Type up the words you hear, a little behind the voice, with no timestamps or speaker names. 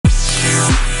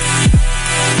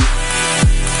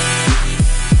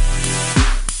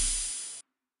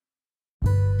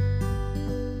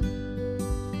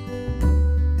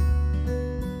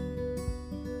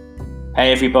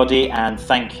Hey everybody, and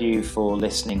thank you for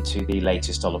listening to the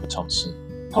latest Oliver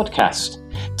Thompson podcast.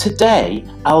 Today,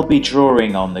 I'll be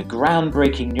drawing on the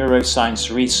groundbreaking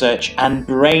neuroscience research and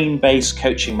brain-based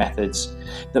coaching methods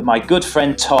that my good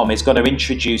friend Tom is going to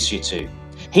introduce you to.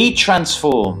 He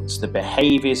transforms the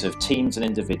behaviours of teams and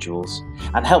individuals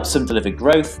and helps them deliver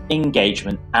growth,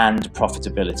 engagement, and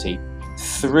profitability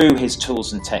through his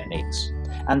tools and techniques.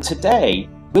 And today,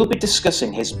 we'll be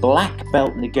discussing his Black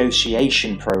Belt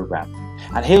negotiation program,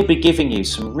 and he'll be giving you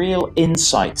some real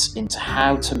insights into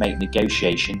how to make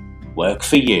negotiation work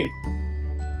for you.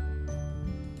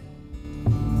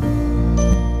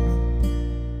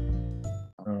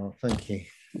 Oh, thank you.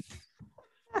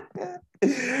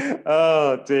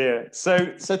 Oh dear.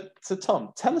 So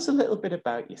Tom, tell us a little bit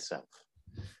about yourself.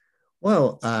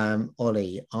 Well,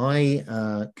 Ollie,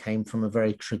 I came from a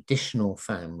very traditional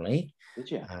family. Did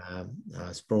you? I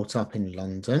was brought up in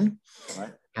London,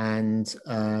 Right. and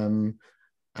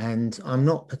I'm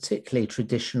not particularly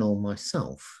traditional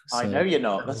myself. I know you're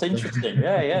not. That's interesting.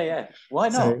 Yeah. Why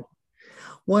not?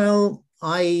 Well,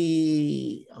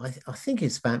 I think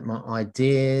it's about my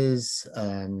ideas.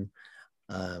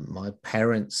 My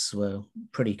parents were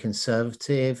pretty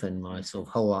conservative, and my sort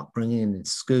of whole upbringing and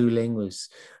schooling was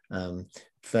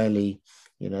fairly,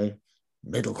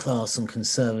 middle class and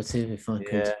conservative, if I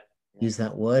could use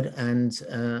that word. And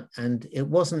it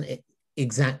wasn't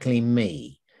exactly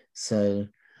me. So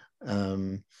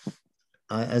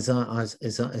as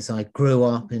I grew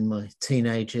up in my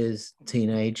teenage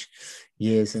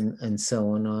years and so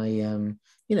on,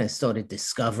 I started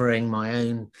discovering my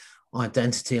own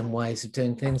identity and ways of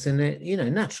doing things, and it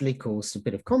naturally caused a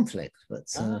bit of conflict, but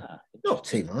not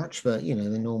too much, but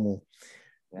the normal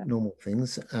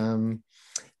things.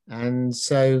 And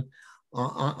so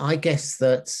I guess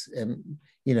that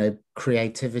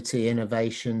creativity,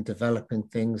 innovation, developing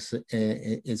things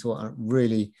is what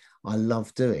I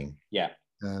love doing.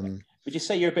 Would you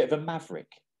say you're a bit of a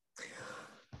maverick?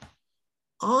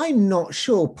 I'm not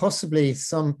sure. Possibly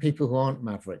some people who aren't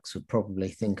mavericks would probably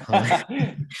think I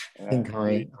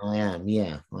am.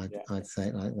 Yeah, I'd say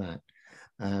it like that.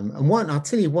 And I'll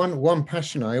tell you one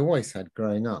passion I always had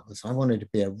growing up was I wanted to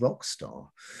be a rock star,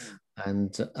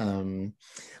 and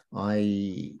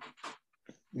I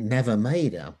never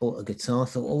made it. I bought a guitar,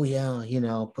 thought, oh yeah,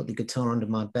 I'll put the guitar under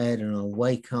my bed and I'll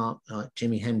wake up like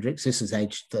Jimi Hendrix. This was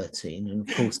age 13, and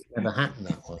of course it never happened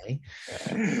that way.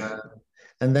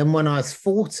 And then when I was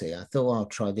 40, I thought, I'll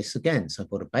try this again. So I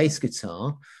bought a bass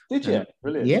guitar. Did you?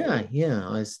 Brilliant. Yeah.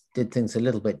 I did things a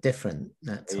little bit different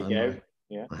that time. There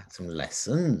you go. I had some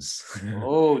lessons.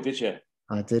 Oh, did you?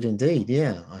 I did indeed,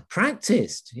 yeah. I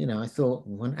practiced. I thought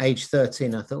when age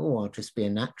 13, I thought, I'll just be a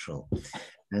natural.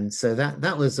 And so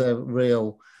that was a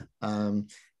real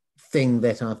thing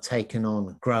that I've taken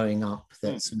on growing up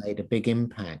that's made a big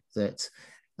impact, that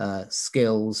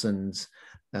skills and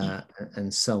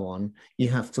so on, you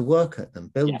have to work at them,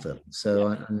 build them.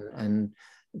 So and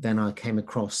then I came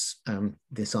across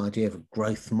this idea of a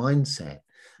growth mindset,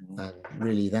 and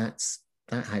really that's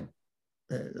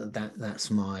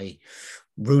my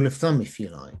rule of thumb, if you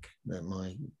like. That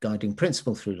my guiding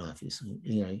principle through life is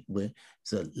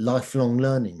it's a lifelong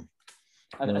learning.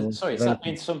 And sorry, has that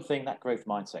been something, that growth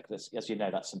mindset? Because as you know,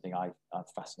 that's something I'm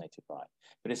fascinated by.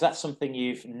 But is that something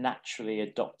you've naturally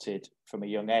adopted from a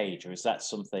young age, or is that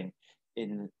something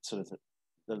in sort of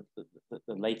the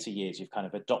later years you've kind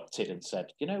of adopted and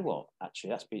said, you know what,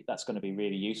 actually that's going to be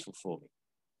really useful for me?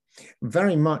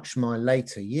 Very much my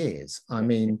later years. I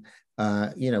mean,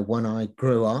 when I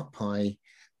grew up, I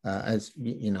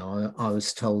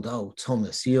was told, oh,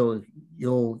 Thomas, you're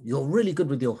really good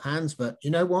with your hands, but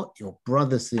you know what? Your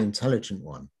brother's the intelligent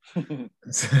one.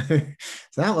 so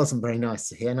that wasn't very nice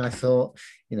to hear. And I thought,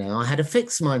 I had a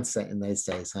fixed mindset in those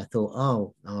days. I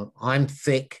thought, I'm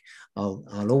thick.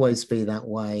 I'll always be that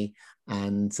way.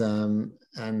 And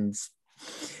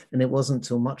it wasn't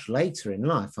until much later in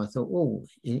life I thought,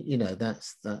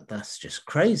 that's just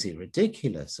crazy,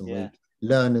 ridiculous. And we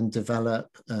learn and develop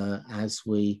as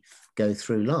we go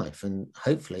through life, and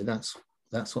hopefully that's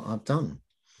what I've done.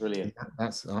 Brilliant.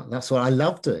 That's what I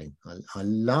love doing. I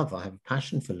have a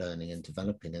passion for learning and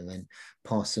developing, and then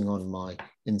passing on my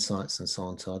insights and so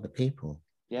on to other people.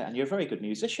 Yeah, and you're a very good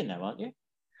musician now, aren't you?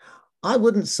 I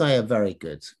wouldn't say a very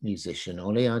good musician,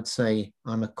 Ollie. I'd say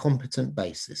I'm a competent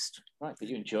bassist. Right, but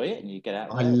you enjoy it and you get out.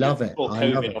 I love it. Before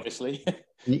COVID, obviously.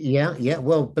 Yeah.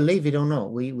 Well, believe it or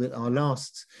not, our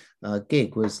last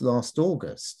gig was last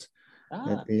August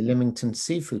at the Lymington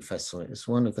Seafood Festival. It was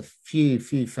one of the few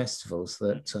festivals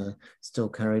that still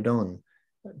carried on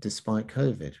despite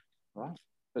COVID. Right,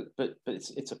 but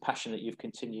it's a passion that you've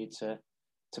continued to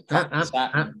practice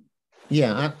that.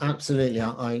 Yeah, absolutely.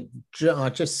 I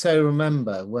just so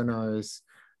remember when I was,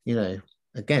 you know,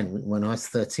 again, when I was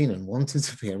 13 and wanted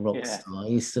to be a rock Yeah. star, I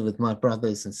used to, with my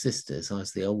brothers and sisters, I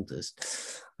was the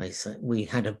oldest. We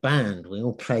had a band. We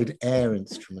all played air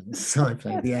instruments. So I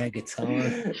played the air guitar,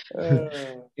 Uh,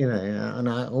 and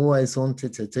I always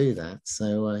wanted to do that.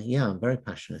 So yeah, I'm very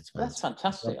passionate about that's it.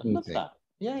 fantastic. Love I love music. that.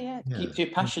 Yeah, yeah. Yeah. Keep to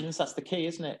your passions. That's the key,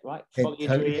 isn't it? Right. Follow It your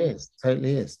totally dream. is,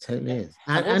 totally is, totally Yeah. is,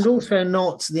 And and also, also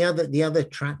not the other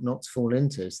trap not to fall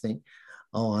into is think,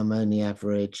 oh, I'm only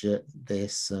average at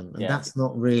this, and yeah. that's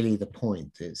not really the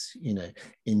point. It's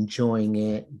enjoying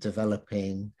it,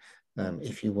 developing,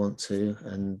 if you want to,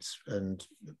 and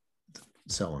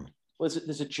so on. Well,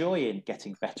 there's a joy in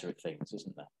getting better at things,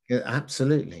 isn't there? Yeah,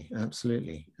 absolutely,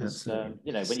 absolutely, Because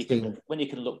absolutely. when you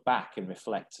can look back and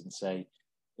reflect and say,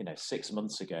 6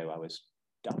 months ago I was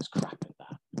crap at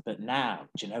that, but now,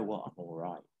 do you know what? I'm all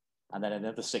right. And then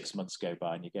another 6 months go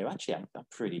by, and you go, actually, I'm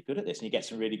pretty good at this, and you get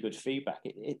some really good feedback.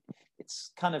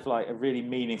 It's kind of like a really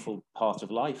meaningful part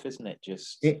of life, isn't it?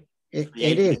 Just It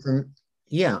creating. is, and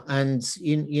yeah, and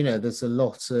there's a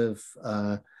lot of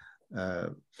uh,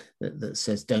 that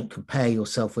says don't compare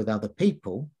yourself with other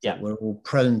people, that Yeah. we're all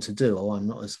prone to do. Oh, I'm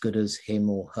not as good as him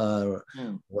or her,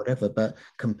 or whatever. But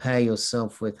compare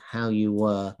yourself with how you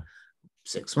were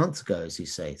 6 months ago, as you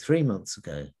say, 3 months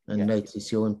ago, and Yeah.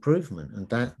 notice your improvement. And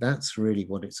that's really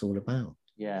what it's all about.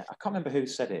 Yeah. I can't remember who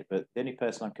said it, but the only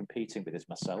person I'm competing with is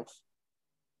myself.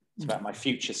 It's about my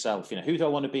future self. Who do I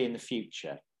want to be in the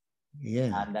future?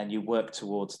 Yeah. And then you work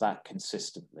towards that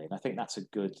consistently. And I think that's a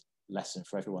good lesson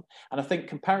for everyone. And I think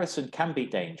comparison can be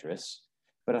dangerous,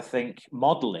 but I think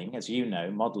modeling, as you know,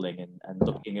 modeling and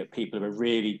looking at people who are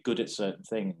really good at certain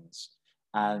things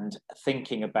and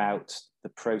thinking about the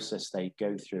process they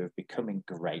go through of becoming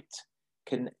great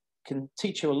can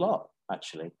teach you a lot,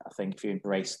 actually. I think if you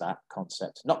embrace that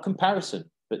concept, not comparison,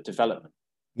 but development.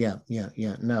 Yeah.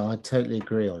 No, I totally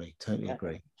agree, Ollie. Totally Yeah.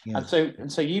 agree. And Yeah.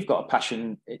 so you've got a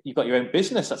passion, you've got your own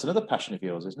business. That's another passion of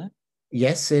yours, isn't it?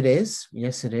 Yes, it is.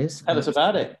 Yes, it is. Tell us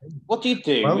about Absolutely. it. What do you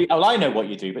do? Well, Well, I know what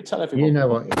you do, but tell you everyone. know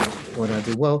what I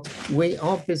do. Well,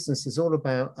 our business is all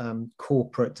about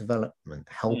corporate development,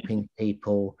 Mm, helping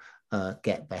people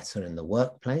get better in the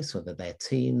workplace, whether they're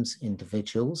teams,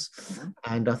 individuals. mhm.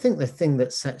 And I think the thing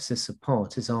that sets us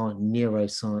apart is our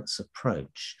neuroscience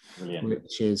approach, Brilliant.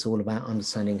 which is all about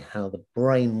understanding how the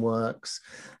brain works,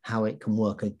 how it can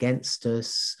work against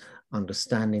us,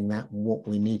 understanding that what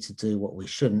we need to do, what we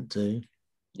shouldn't do,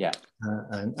 Yeah,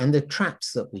 and the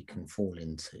traps that we can fall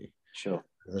into, sure.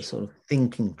 the sort of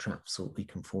thinking traps that we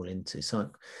can fall into.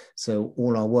 So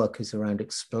all our work is around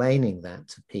explaining that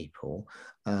to people,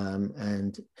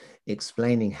 and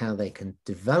explaining how they can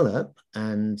develop,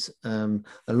 and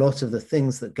a lot of the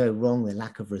things that go wrong, the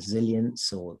lack of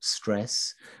resilience or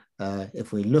stress.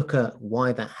 If we look at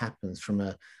why that happens from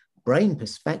a brain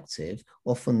perspective,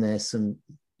 often there's some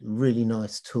really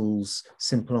nice tools,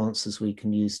 simple answers we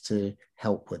can use to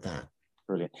help with that.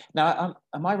 Brilliant. Now,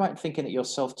 am I right in thinking that you're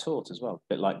self-taught as well, a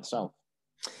bit like myself?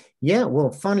 Yeah, well,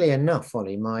 funnily enough,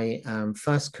 Ollie, my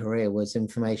first career was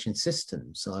information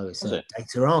systems. I was Was a it?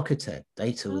 data architect.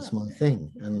 Data was Ah, my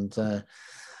thing, and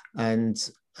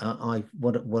I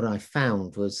what I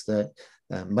found was that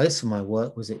most of my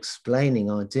work was explaining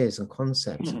ideas and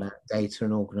concepts about data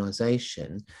and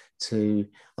organization to.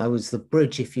 I was the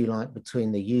bridge, if you like,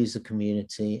 between the user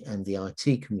community and the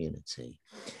IT community,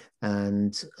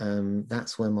 and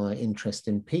that's where my interest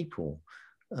in people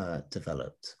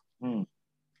developed. mm,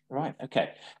 right.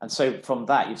 Okay. And so from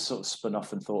that, you've sort of spun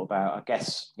off and thought about, I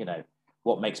guess,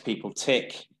 what makes people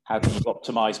tick, how can you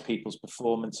optimize people's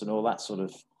performance, and all that sort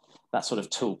of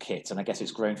toolkit. And I guess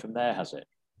it's grown from there, has it?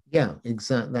 Yeah,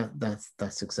 exactly.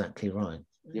 That's exactly right.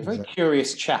 You're a very Exactly.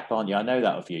 curious chap, aren't you? I know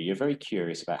that of you. You're very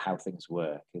curious about how things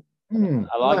work. And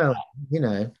I like Well,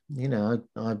 that.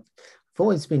 I've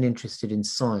always been interested in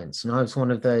science, and I was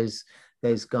one of those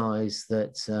guys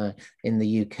that in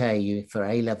the UK, for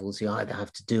A levels, you either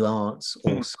have to do arts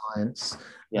or science,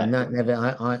 Yeah. and that never.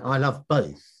 I love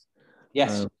both,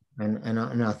 Yes. um,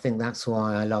 and I think that's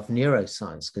why I love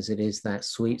neuroscience, because it is that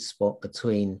sweet spot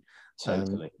between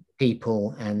Totally.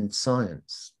 people and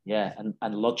science. Yeah,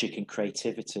 and logic and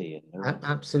creativity and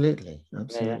Absolutely, yeah.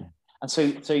 absolutely. And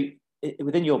so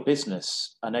within your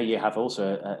business, I know you have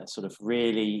also a sort of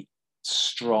really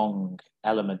strong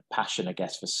element, passion, I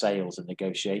guess, for sales and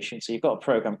negotiation. So you've got a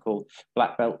program called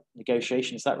Black Belt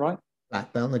Negotiation. Is that right?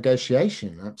 Black belt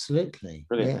negotiation, absolutely.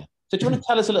 Brilliant. Yeah. So do you want to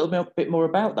tell us a bit more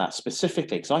about that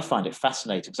specifically? Because I find it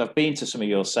fascinating. Because I've been to some of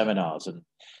your seminars, and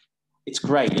it's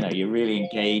great. You're really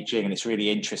engaging and it's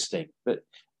really interesting. But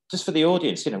just for the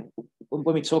audience,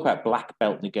 when we talk about black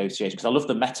belt negotiation, because I love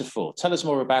the metaphor, tell us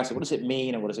more about it. What does it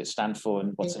mean, and what does it stand for,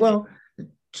 and what's it? Well,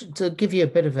 to give you a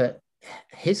bit of a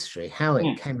history, how it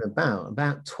Mm. came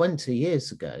about 20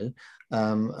 years ago,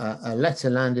 a letter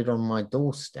landed on my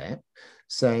doorstep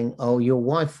saying, "Oh, your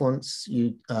wife wants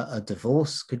you a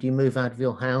divorce. Could you move out of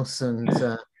your house and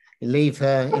leave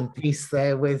her in peace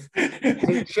there with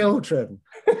 2 children?"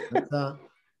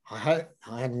 I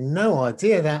had no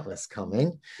idea that was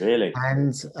coming. Really?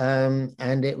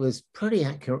 And it was pretty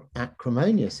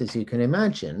acrimonious, as you can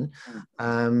imagine.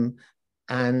 And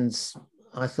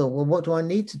I thought, well, what do I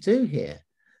need to do here?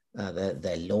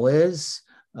 They're lawyers,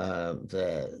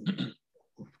 they're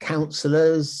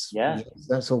counselors. Yeah. Yes,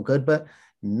 that's all good, but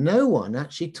no one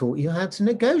actually taught you how to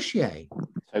negotiate.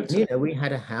 Totally. You know, we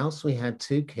had a house, we had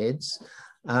 2 kids,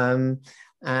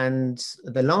 and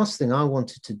the last thing I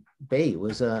wanted to be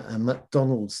was a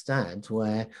McDonald's dad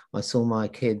where I saw my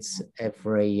kids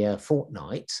every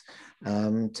fortnight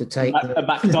to take a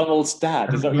McDonald's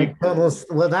dad. Is that McDonald's?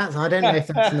 Well, that's, I don't know if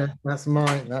that's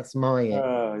my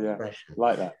impression.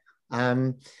 Like that.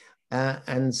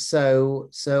 And so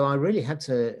I really had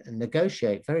to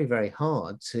negotiate very, very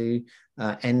hard to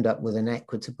end up with an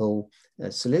equitable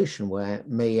solution where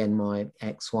me and my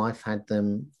ex-wife had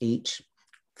them each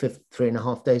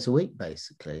 3.5 days a week,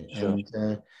 basically. Sure.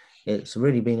 And it's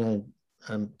really been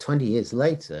 20 years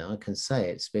later, I can say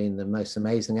it's been the most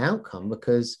amazing outcome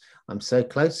because I'm so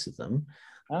close to them.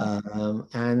 Oh.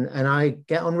 And I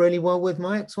get on really well with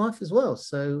my ex-wife as well.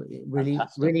 So it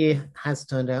really has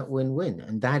turned out win-win.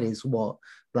 And that is what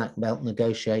black belt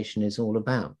negotiation is all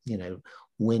about, you know,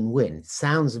 win-win.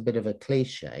 Sounds a bit of a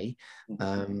cliche,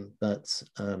 but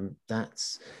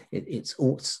that's it. It's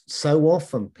all, so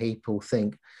often people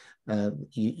think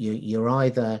you're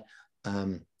either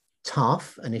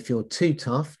tough, and if you're too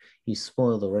tough, you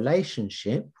spoil the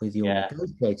relationship with your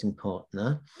negotiating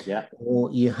partner,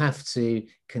 or you have to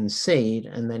concede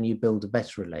and then you build a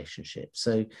better relationship.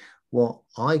 So what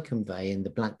I convey in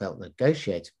the Black Belt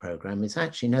Negotiator program is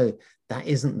actually, no, that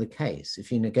isn't the case.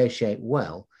 If you negotiate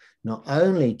well, not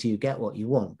only do you get what you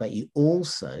want, but you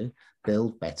also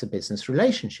build better business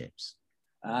relationships.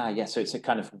 So it's a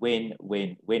kind of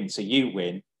win-win-win. So you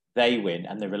win, they win,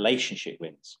 and the relationship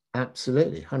wins.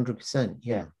 Absolutely, 100%,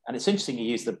 yeah. And it's interesting you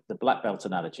use the black belt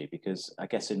analogy, because I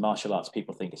guess in martial arts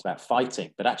people think it's about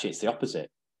fighting, but actually it's the opposite.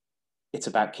 It's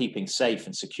about keeping safe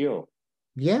and secure.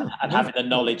 Yeah. And having the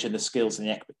knowledge and the skills and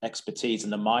the expertise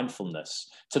and the mindfulness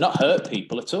to not hurt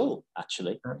people at all,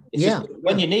 actually. It's just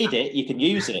when you need it, you can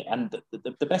use it. And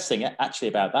the best thing actually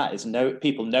about that is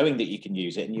people knowing that you can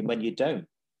use it, and when you don't,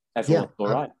 everyone's all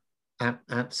right.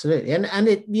 Absolutely. And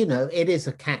it, you know, it is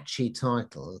a catchy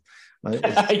title.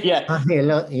 But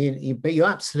you're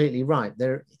absolutely right.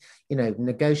 There, you know,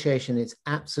 negotiation is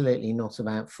absolutely not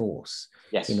about force.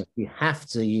 Yes. You know, if you have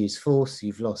to use force,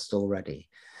 you've lost already.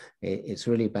 It's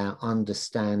really about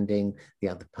understanding the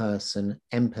other person,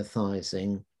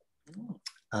 empathizing.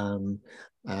 And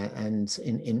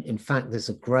in fact, there's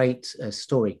a great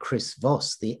story. Chris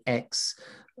Voss, the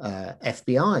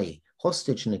ex-FBI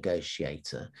hostage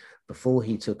negotiator, before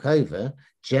he took over,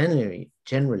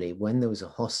 generally when there was a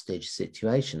hostage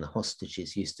situation, the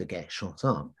hostages used to get shot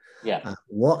up.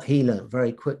 What he learned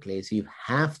very quickly is you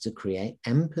have to create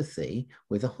empathy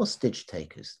with the hostage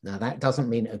takers. Now, that doesn't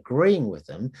mean agreeing with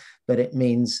them, but it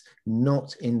means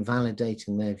not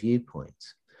invalidating their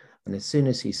viewpoints. And as soon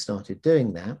as he started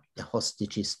doing that, the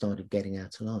hostages started getting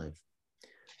out alive.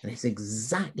 And it's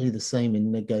exactly the same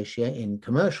in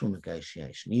commercial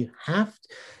negotiation. You have to,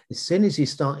 as soon as you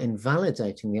start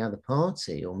invalidating the other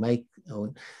party or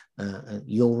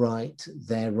you're right,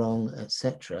 they're wrong,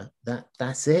 etc.,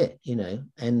 that's it, you know,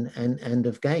 and end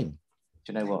of game.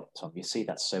 Do you know what, Tom? You see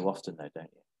that so often, though, don't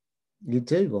you? You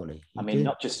do, Wally. I mean,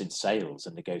 not just in sales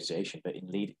and negotiation, but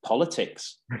in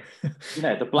politics. You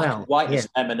know, the black and white is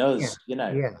them and us, you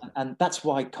know. And that's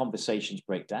why conversations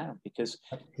break down, because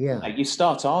you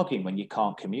start arguing when you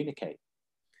can't communicate.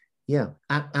 Yeah,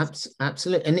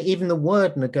 absolutely. And even the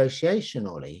word negotiation,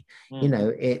 Ollie, you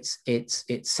know, it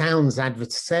sounds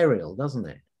adversarial, doesn't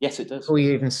it? Yes, it does. Before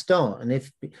you even start. And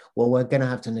we're going to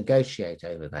have to negotiate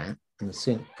over that. And as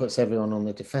soon it puts everyone on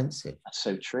the defensive. That's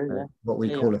so true. What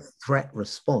we call a threat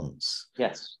response.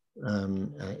 Yes.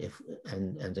 And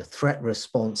a threat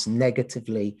response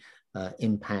negatively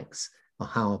impacts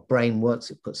how our brain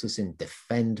works. It puts us in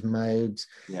defend modes,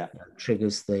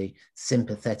 triggers the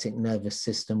sympathetic nervous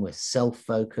system. We're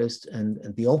self-focused, and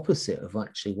the opposite of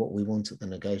actually what we want at the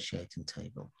negotiating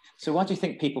table. So why do you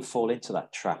think people fall into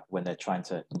that trap when they're trying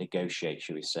to negotiate,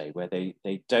 shall we say, where they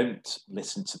don't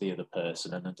listen to the other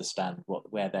person and understand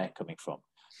where they're coming from?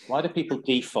 Why do people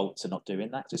default to not doing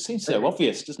that? It seems so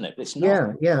obvious, doesn't it? But it's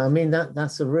not. Yeah. I mean,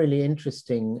 that's a really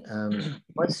interesting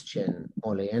question,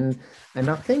 Ollie, and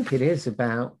I think it is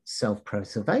about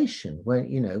self-preservation.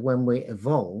 When we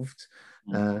evolved,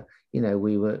 uh,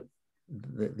 we were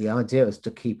the idea was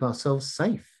to keep ourselves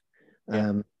safe,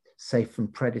 um, safe from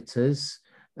predators,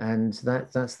 and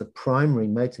that's the primary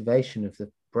motivation of the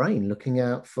brain, looking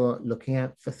out for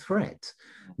threat.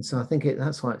 And so I think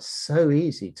that's why it's so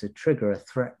easy to trigger a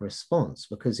threat response,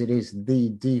 because it is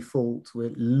the default.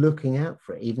 We're looking out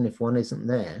for it, even if one isn't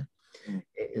there.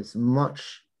 It is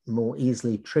much more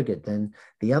easily triggered than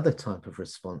the other type of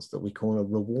response that we call a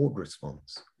reward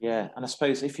response. Yeah, and I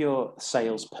suppose if you're a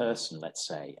salesperson, let's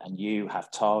say, and you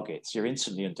have targets, you're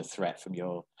instantly under threat from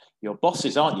your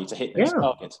bosses, aren't you, to hit those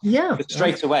targets? Yeah. Because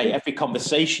straight away, every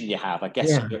conversation you have, I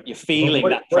guess you're feeling that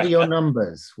that pressure. What are your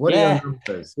numbers? What are your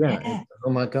numbers? Yeah. Oh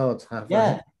my God, have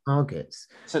targets.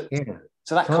 So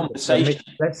that targets conversation,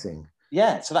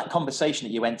 so that conversation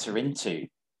that you enter into,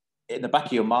 in the back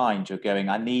of your mind, you're going,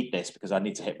 I need this because I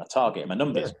need to hit my target and my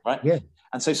numbers, right? Yeah.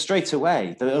 And so straight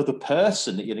away, the other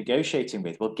person that you're negotiating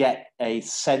with will get a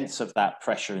sense of that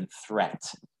pressure and threat.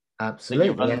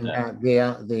 Absolutely, and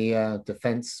the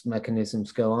defense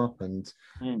mechanisms go up, and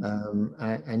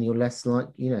you're less like,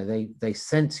 they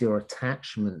sense your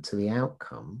attachment to the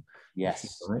outcome.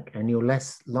 Yes, and you're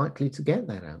less likely to get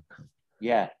that outcome.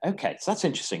 Yeah. Okay. So that's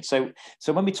interesting. So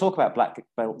when we talk about black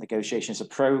belt negotiation as a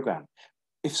program,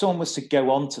 if someone was to go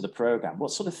on to the program,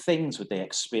 what sort of things would they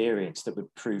experience that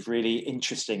would prove really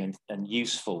interesting and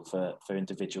useful for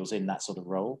individuals in that sort of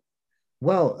role?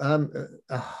 Well,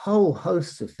 a whole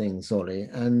host of things, Ollie.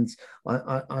 And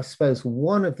I suppose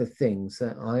one of the things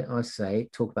that I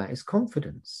talk about is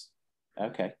confidence.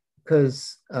 Okay.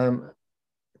 Because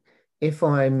if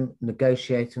I'm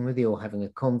negotiating with you or having a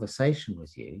conversation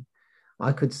with you,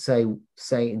 I could say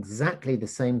exactly the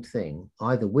same thing,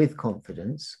 either with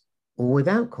confidence or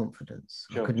without confidence.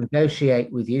 Sure. I could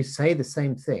negotiate with you, say the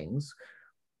same things,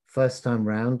 first time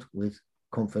round with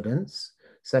confidence,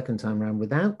 second time around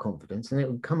without confidence, and it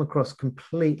would come across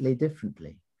completely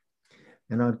differently.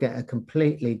 And I'd get a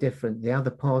completely different, the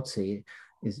other party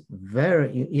is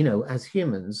very, as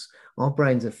humans, our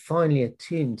brains are finely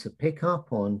attuned to pick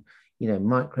up on,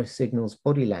 micro signals,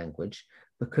 body language,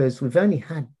 because we've only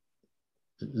had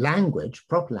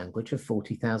proper language of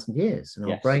 40,000 years.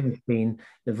 And our brain's been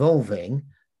evolving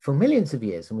for millions of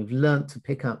years, and we've learned to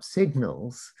pick up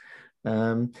signals.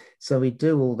 So we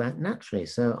do all that naturally.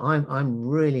 So I'm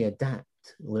really adept.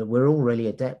 We're all really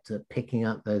adept at picking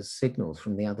up those signals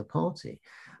from the other party.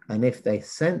 And if they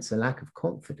sense a lack of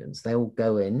confidence, they will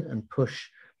go in and push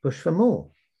for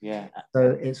more. Yeah.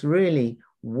 So it's really,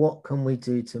 what can we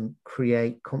do to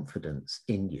create confidence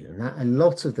in you? And that, a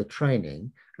lot of the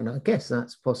training, and I guess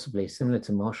that's possibly similar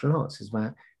to martial arts, is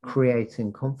about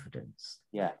creating confidence.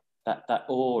 Yeah, that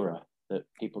aura that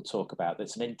people talk about,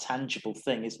 that's an intangible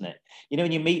thing, isn't it?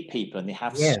 When you meet people and they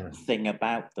have something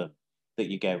about them that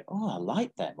you go, oh, I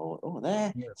like them, or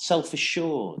they're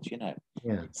self-assured,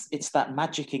 It's that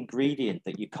magic ingredient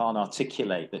that you can't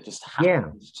articulate, that just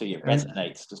happens to you, it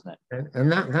resonates, doesn't it? And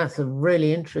that's a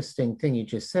really interesting thing you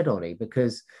just said, Ollie,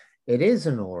 because it is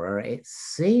an aura, it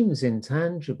seems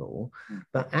intangible,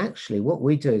 but actually what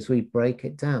we do is we break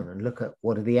it down and look at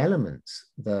what are the elements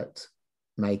that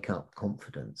make up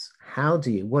confidence.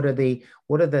 What are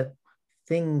the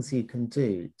things you can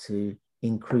do to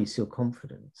increase your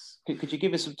confidence? Could you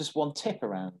give us just one tip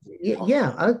around?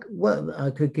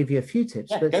 I could give you a few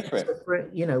tips. But go for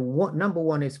it. What number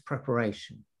one is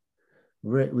preparation.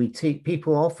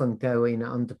 People often go in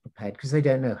underprepared because they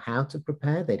don't know how to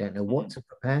prepare, they don't know what to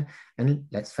prepare, and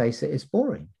let's face it, it's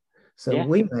boring. So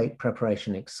we make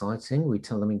preparation exciting. We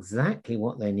tell them exactly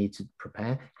what they need to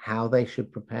prepare, how they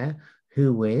should prepare,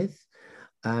 who with,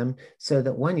 so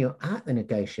that when you're at the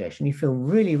negotiation, you feel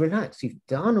really relaxed. You've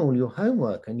done all your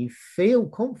homework and you feel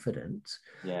confident.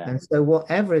 Yeah. And so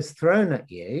whatever is thrown at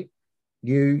you,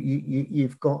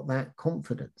 you've got that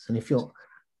confidence. And if you're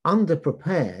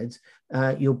underprepared,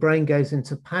 your brain goes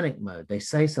into panic mode. They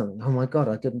say something, oh my God,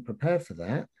 I didn't prepare for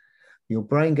that. Your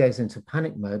brain goes into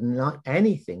panic mode. And like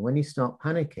anything, when you start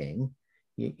panicking,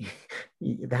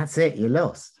 that's it, you're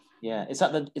lost. Yeah, is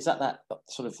that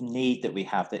sort of need that we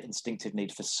have, the instinctive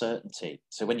need for certainty?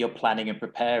 So when you're planning and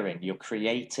preparing, you're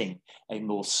creating a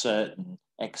more certain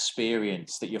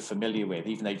experience that you're familiar with,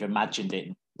 even though you've imagined it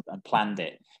and planned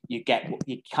it. You're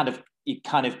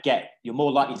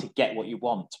more likely to get what you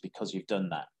want because you've done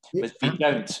that. But if you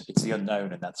don't, it's the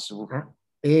unknown, and that's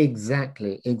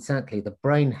Exactly, exactly. The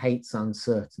brain hates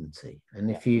uncertainty. And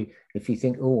Yeah. if you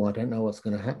think, oh, I don't know what's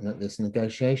going to happen at this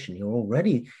negotiation,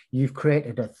 you've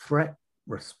created a threat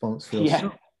response for Yeah.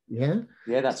 yourself. Yeah.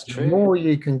 Yeah, So that's the true. more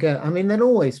you can go, I mean, there'll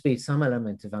always be some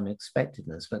element of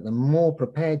unexpectedness, but the more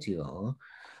prepared you are,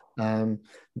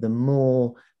 the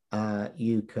more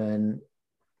you can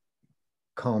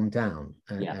calm down.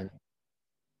 Yeah. And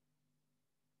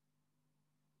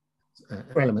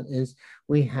element is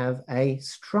we have a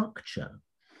structure.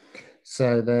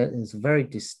 So there is a very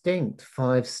distinct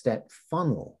 5-step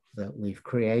funnel that we've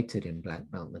created in Black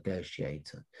Belt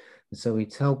Negotiator. And so we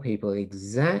tell people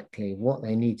exactly what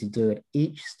they need to do at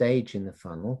each stage in the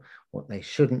funnel, what they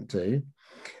shouldn't do.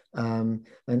 And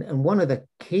one of the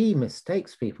key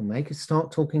mistakes people make is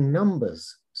start talking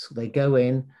numbers. So they go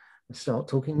in and start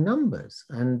talking numbers,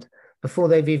 and before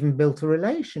they've even built a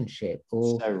relationship,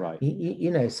 or So right.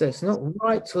 so it's not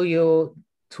right till you're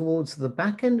towards the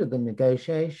back end of the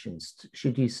negotiations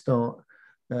should you start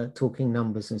talking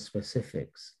numbers and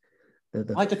specifics. The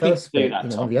Why do people first do bit,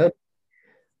 that, Tom?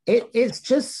 it's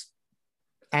just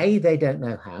they don't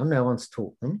know how. No one's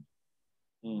taught them.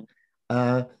 Mm.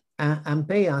 Uh, and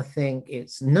B, I think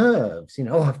it's nerves.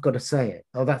 Oh, I've got to say it.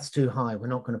 Oh, that's too high. We're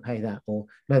not going to pay that. Or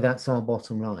no, that's our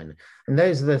bottom line. And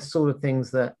those are the sort of things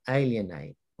that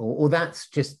alienate. Or that's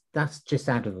just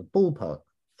out of the ballpark.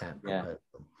 That Yeah.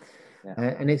 proposal.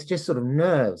 Yeah. And it's just sort of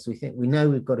nerves. We think we know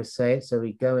we've got to say it, so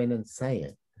we go in and say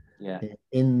it. Yeah.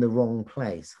 In the wrong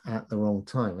place at the wrong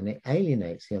time, and it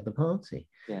alienates the other party.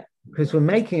 Yeah. Because we're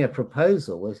making a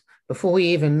proposal before we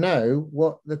even know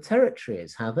what the territory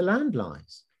is, how the land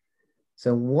lies.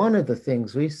 So one of the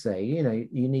things we say,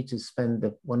 you need to spend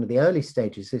one of the early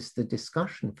stages is the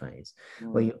discussion phase,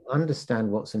 where you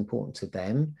understand what's important to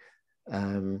them.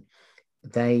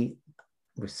 They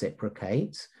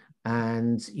reciprocate,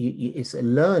 and it's a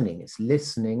learning, it's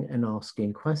listening and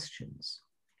asking questions.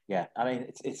 Yeah, I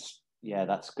mean, it's yeah,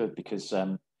 that's good because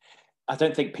I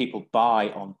don't think people buy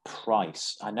on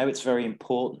price. I know it's very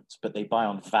important, but they buy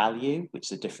on value,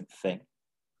 which is a different thing.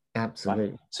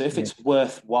 Absolutely. Right? So if it's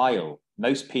worthwhile,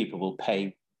 most people will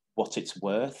pay what it's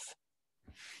worth.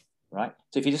 Right.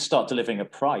 So if you just start delivering a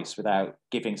price without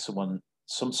giving someone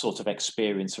some sort of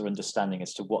experience or understanding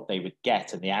as to what they would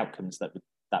get and the outcomes that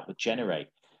would generate,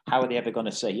 how are they ever going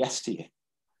to say yes to you?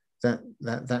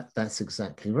 That's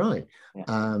exactly right.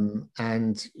 Yeah.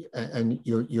 And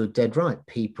you're dead right.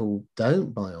 People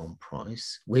don't buy on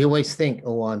price. We always think,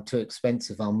 oh, I'm too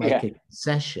expensive, I'll make a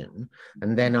concession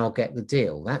and then I'll get the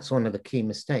deal. That's one of the key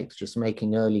mistakes, just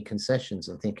making early concessions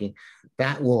and thinking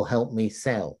that will help me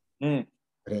sell. But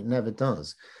it never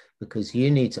does, because you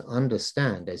need to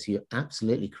understand, as you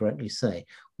absolutely correctly say,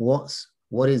 what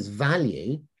is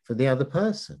value for the other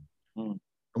person.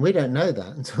 And we don't know that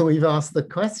until we've asked the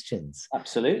questions.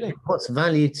 Absolutely. What's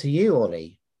value to you,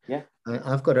 Ollie? Yeah.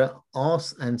 I've got to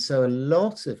ask. And so a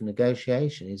lot of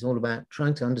negotiation is all about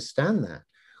trying to understand that.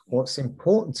 What's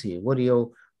important to you? What are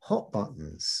your hot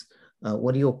buttons?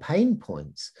 What are your pain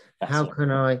points? How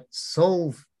can I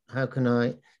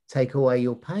take away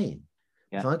your pain?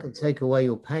 Yeah. If I can take away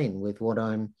your pain with what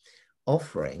I'm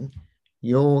offering,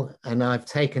 and I've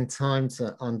taken time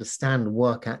to understand,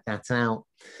 work that out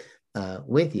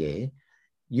with you,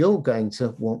 you're going to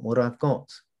want what I've got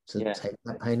to take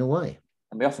that pain away.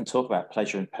 And we often talk about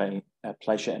pleasure and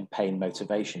pain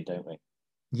motivation, don't we?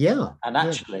 Yeah. And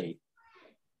actually,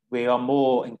 we are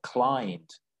more inclined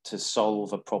to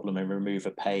solve a problem and remove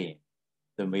a pain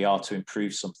than we are to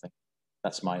improve something.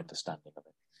 That's my understanding of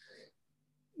it.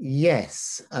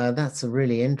 Yes, that's a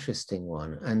really interesting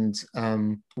one. And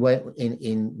when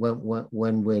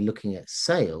we're looking at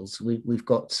sales, we've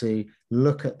got to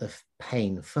look at the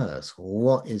pain first.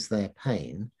 What is their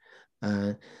pain?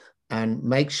 And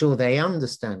make sure they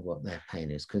understand what their pain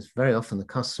is, because very often the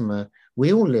customer,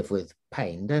 we all live with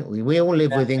pain, don't we? We all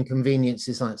live with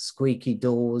inconveniences like squeaky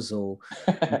doors or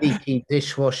leaky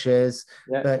dishwashers,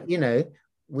 but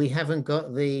we haven't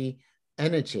got the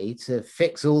energy to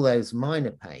fix all those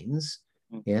minor pains.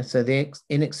 So the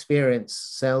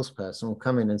inexperienced salesperson will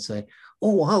come in and say,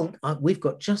 oh, we've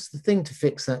got just the thing to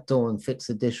fix that door and fix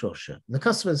the dishwasher. And the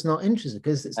customer's not interested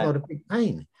because it's not a big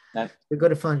pain. We've got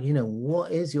to find,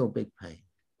 what is your big pain?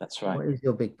 That's right. What is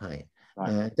your big pain?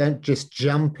 Right. Don't just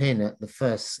jump in at the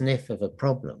first sniff of a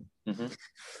problem.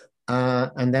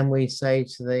 And then we say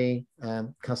to the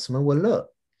customer, well, look,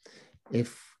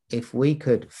 if we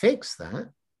could fix that,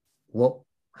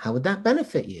 how would that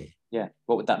benefit you? Yeah.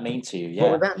 What would that mean to you? Yeah.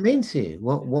 What would that mean to you?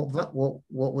 What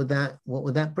would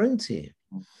that bring to you?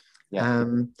 Yeah.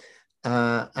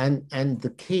 And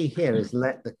the key here is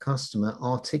let the customer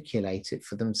articulate it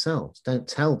for themselves. Don't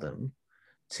tell them.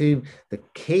 The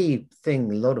key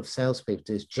thing a lot of salespeople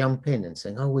do is jump in and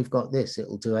saying, oh, we've got this, it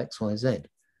will do X, Y, Z.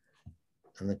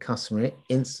 And the customer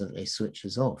instantly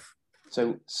switches off.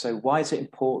 So why is it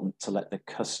important to let the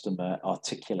customer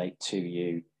articulate to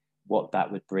you what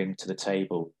that would bring to the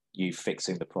table, you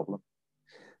fixing the problem?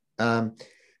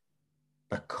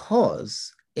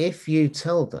 Because if you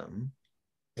tell them,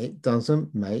 it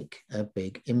doesn't make a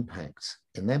big impact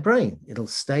in their brain. It'll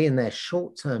stay in their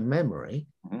short-term memory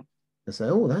and say,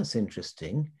 oh, that's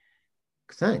interesting.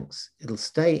 Thanks. It'll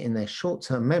stay in their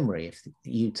short-term memory if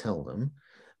you tell them.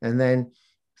 And then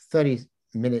 30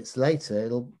 minutes later,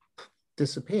 it'll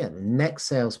disappear. The next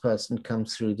salesperson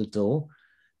comes through the door.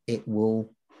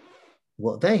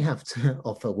 What they have to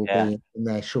offer will be in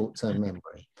their short-term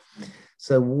memory.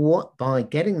 So by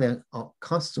getting the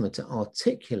customer to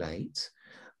articulate,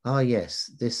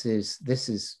 yes, this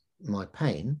is my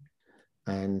pain,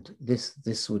 and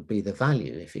this would be the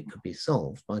value if it could be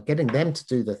solved. By getting them to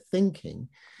do the thinking,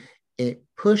 it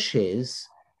pushes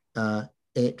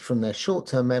it from their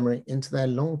short-term memory into their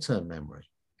long-term memory.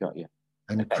 Got you.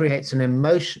 And it creates an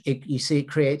emotion. It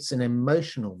creates an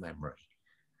emotional memory,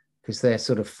 because they're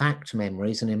sort of fact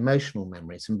memories and emotional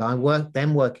memories. And by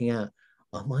working out,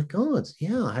 oh my God,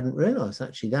 yeah, I hadn't realized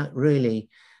actually that really,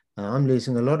 I'm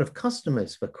losing a lot of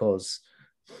customers because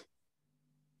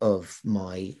of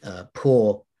my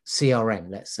poor CRM,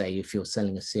 let's say, if you're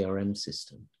selling a CRM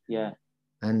system. Yeah.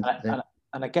 And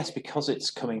I guess because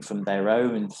it's coming from their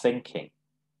own thinking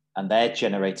and they're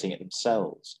generating it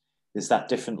themselves, there's that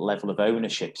different level of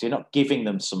ownership. So you're not giving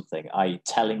them something, i.e.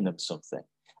 telling them something,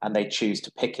 and they choose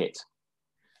to pick it.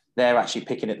 They're actually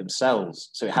picking it themselves.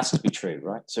 So it has to be true,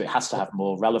 right? So it has to have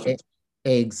more relevance.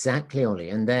 Exactly, Ollie.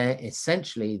 And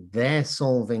they're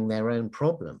solving their own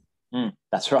problem.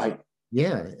 That's right.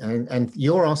 Yeah. And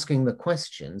you're asking the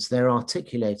questions, they're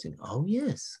articulating, oh,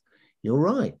 yes, you're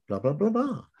right, blah, blah, blah,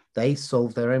 blah. They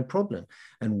solve their own problem.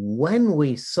 And when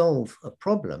we solve a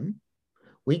problem,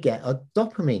 we get a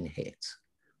dopamine hit,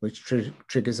 which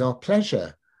triggers our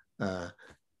pleasure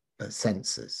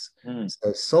senses.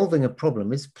 So solving a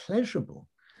problem is pleasurable.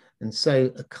 And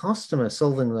so a customer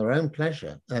solving their own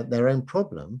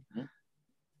problem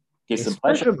gives them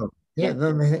pleasure. Pleasurable. Yeah.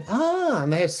 Then they think,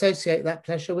 and they associate that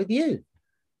pleasure with you.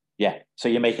 Yeah. So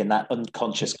you're making that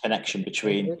unconscious connection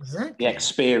between the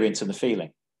experience and the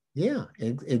feeling. Yeah,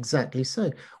 exactly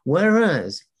so.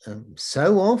 Whereas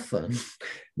so often,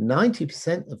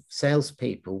 90% of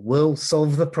salespeople will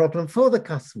solve the problem for the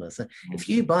customer. So if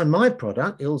you buy my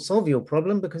product, it'll solve your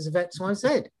problem because of X, Y,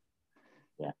 Z.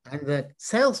 Yeah. And the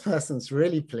salesperson's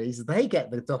really pleased. They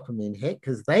get the dopamine hit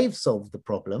because they've solved the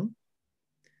problem,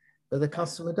 but the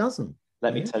customer doesn't.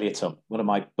 Let me tell you, Tom, one of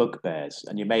my bugbears,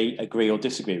 and you may agree or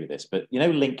disagree with this, but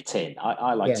LinkedIn,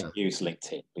 I like to use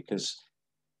LinkedIn because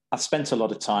I've spent a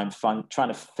lot of time trying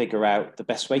to figure out the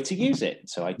best way to use it.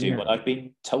 So I do what I've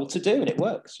been told to do, and it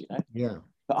works, Yeah.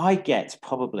 But I get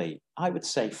probably, I would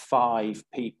say, 5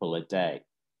 people a day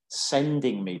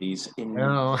sending me these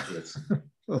images,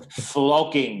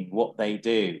 flogging what they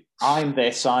do. I'm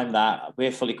this, I'm that.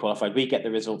 We're fully qualified. We get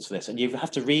the results of this, and you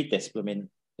have to read this.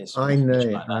 I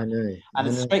know. And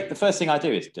the first thing I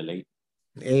do is delete.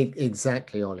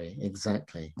 Exactly, Ollie.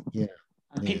 Exactly. Yeah.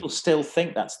 And people still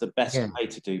think that's the best way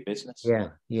to do business.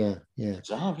 Yeah.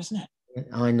 Bizarre, isn't it?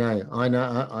 I know.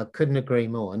 I couldn't agree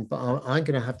more. But I'm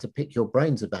going to have to pick your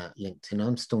brains about LinkedIn.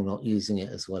 I'm still not using it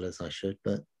as well as I should,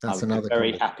 but that's another. I'm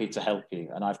very happy to help you.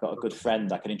 And I've got a good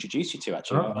friend I can introduce you to,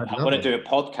 actually. I want to do a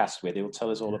podcast with. He'll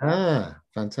tell us all about it.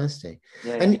 Fantastic.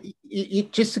 Yeah, and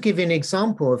just to give you an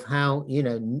example of how,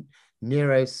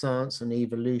 neuroscience and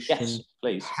evolution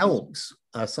helps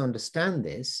us understand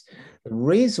this. The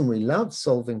reason we love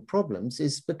solving problems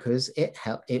is because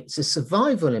it's a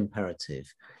survival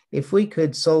imperative. If we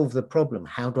could solve the problem,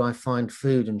 how do I find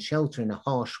food and shelter in a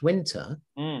harsh winter?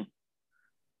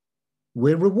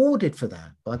 We're rewarded for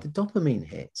that by the dopamine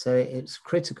hit. So it's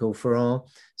critical for our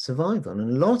survival. And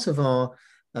a lot of our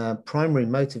primary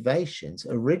motivations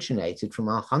originated from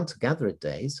our hunter-gatherer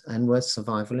days and were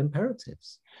survival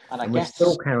imperatives. And I guess we're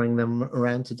still carrying them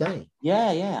around today.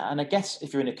 Yeah. And I guess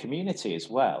if you're in a community as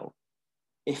well,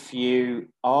 if you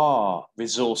are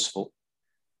resourceful,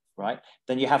 right,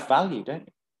 then you have value, don't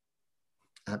you?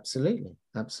 Absolutely.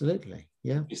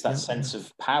 Yeah. It's that sense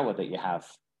of power that you have,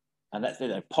 and that's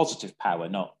positive power,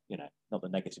 not the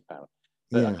negative power.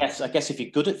 But I guess if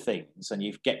you're good at things and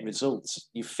you get results,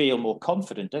 you feel more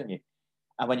confident, don't you?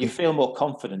 And when you feel more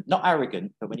confident, not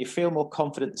arrogant, but when you feel more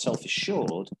confident and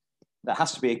self-assured, that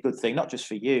has to be a good thing, not just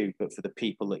for you, but for the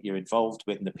people that you're involved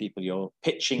with and the people you're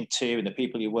pitching to and the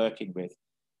people you're working with.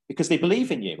 because they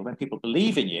believe in you. And when people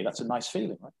believe in you, that's a nice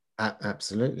feeling, right?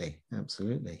 Absolutely,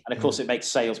 absolutely. And of course, it makes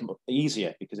sales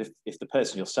easier, because if the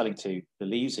person you're selling to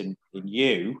believes in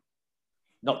you,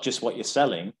 not just what you're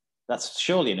selling, that's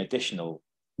surely an additional.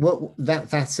 Well,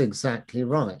 that's exactly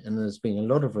right. And there's been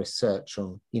a lot of research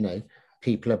on,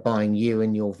 people are buying you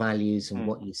and your values and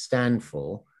what you stand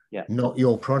for, not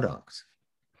your product.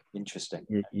 Interesting.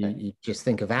 You just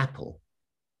think of Apple.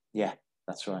 Yeah,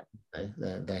 that's right.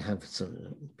 They have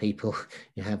some people,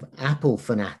 you have Apple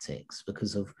fanatics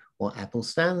because of what Apple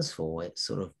stands for, its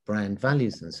sort of brand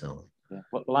values and so on. Yeah.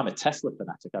 Well, I'm a Tesla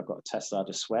fanatic. I've got a Tesla. I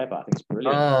just swear by. I think it's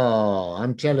brilliant. Oh,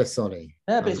 I'm jealous, Ollie.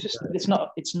 Yeah, but it's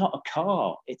not a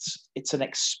car. It's an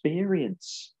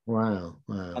experience. Wow.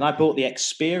 And I bought the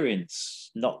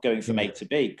experience, not going from A to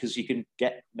B, because you can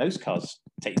get, most cars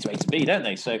take you to A to B, don't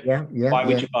they? So why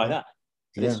would you buy that?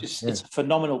 But it's a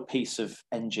phenomenal piece of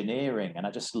engineering, and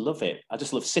I just love it. I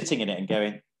just love sitting in it and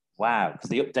going, wow, because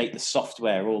they update the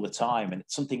software all the time, and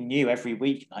it's something new every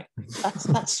week. Like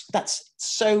that's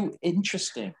so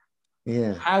interesting.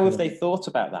 Yeah. How have they thought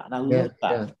about that? And I love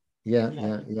that.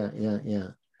 Yeah.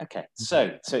 Okay,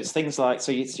 so it's things like,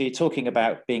 so you're talking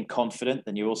about being confident,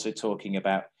 then you're also talking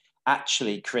about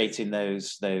actually creating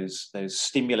those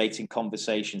stimulating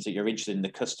conversations that you're interested in the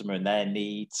customer and their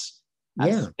needs.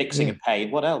 And fixing a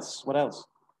pain. What else?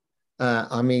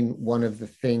 I mean, one of the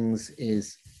things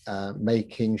is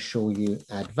making sure you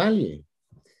add value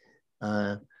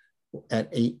at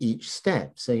each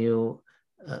step. So you're,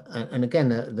 and again,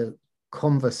 the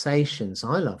conversations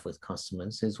I love with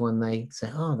customers is when they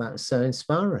say, "Oh, that was so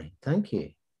inspiring. Thank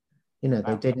you."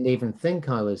 They didn't even think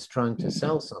I was trying to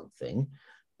sell something.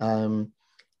 And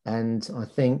I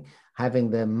think having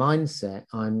the mindset,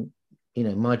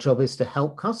 my job is to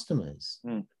help customers.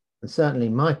 And certainly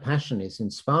my passion is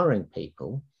inspiring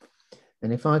people.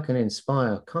 And if I can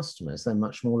inspire customers, they're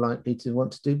much more likely to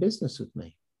want to do business with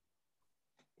me.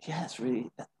 Yeah,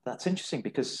 that's interesting,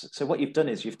 because so what you've done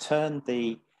is you've turned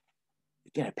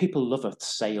people love a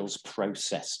sales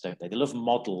process, don't they? They love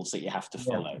models that you have to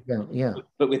follow. Yeah.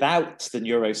 But without the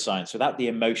neuroscience, without the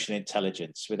emotional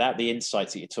intelligence, without the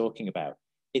insights that you're talking about,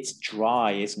 it's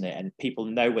dry, isn't it? And people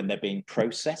know when they're being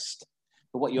processed.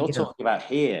 But what you're talking about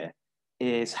here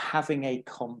is having a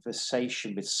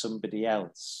conversation with somebody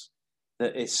else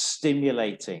that is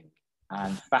stimulating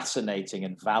and fascinating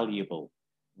and valuable,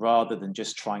 rather than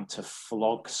just trying to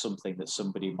flog something that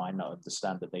somebody might not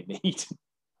understand that they need.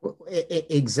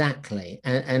 Exactly.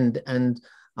 And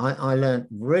I learned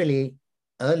really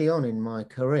early on in my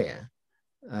career,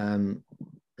 I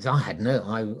had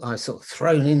I sort of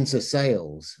thrown into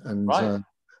sales, and right.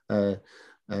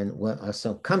 I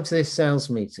sort of come to this sales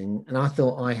meeting, and I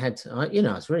thought I had to, I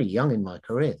was really young in my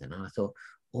career then, and I thought,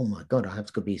 oh my God, I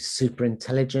have to be super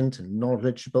intelligent and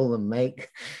knowledgeable and make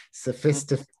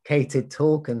sophisticated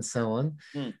talk and so on.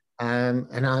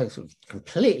 And I was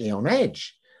completely on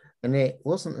edge. And it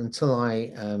wasn't until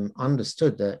I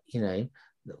understood that, a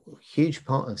huge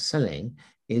part of selling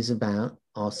is about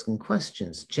asking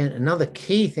questions. Another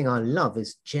key thing I love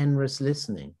is generous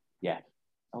listening. Yeah.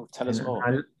 Oh, tell us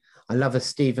more. I love a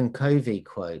Stephen Covey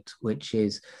quote, which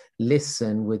is,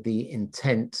 listen with the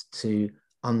intent to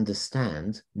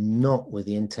understand, not with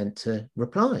the intent to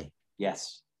reply.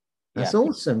 Yes. That's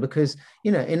awesome, because,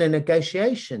 in a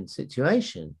negotiation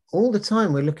situation, all the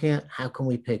time we're looking at how can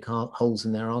we pick holes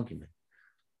in their argument.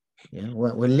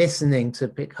 We're listening to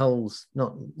pick holes,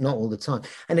 not all the time.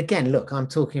 And again, look, I'm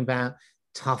talking about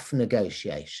tough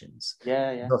negotiations.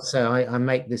 Yeah. So I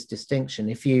make this distinction.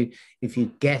 If you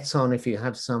get on, if you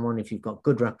have someone, if you've got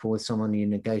good rapport with someone you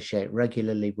negotiate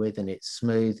regularly with and it's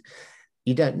smooth,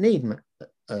 you don't need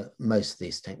most of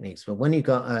these techniques. But when you've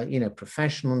got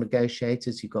professional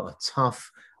negotiators, you've got a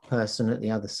tough person at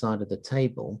the other side of the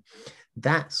table,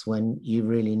 that's when you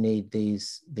really need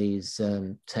these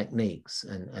techniques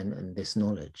and this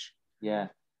knowledge. Yeah,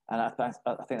 and I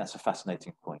think that's a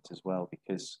fascinating point as well,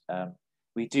 because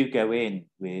we do go in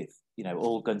with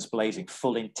all guns blazing,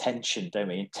 full intention, don't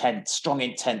we? Strong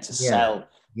intent to sell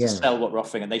what we're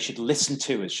offering, and they should listen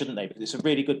to us, shouldn't they? Because it's a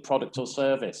really good product or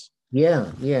service.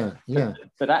 Yeah.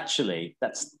 But actually,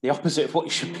 that's the opposite of what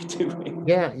you should be doing.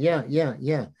 Yeah.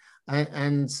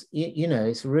 And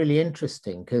it's really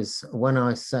interesting, because when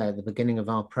I say at the beginning of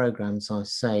our programs, I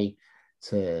say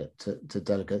to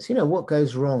delegates, what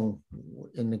goes wrong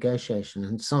in negotiation,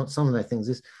 and some of the things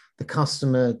is the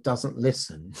customer doesn't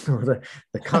listen, or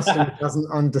the customer doesn't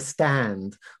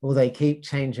understand, or they keep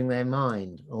changing their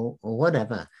mind, or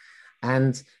whatever.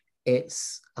 And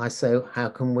I say, how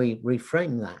can we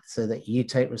reframe that so that you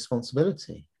take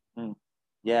responsibility?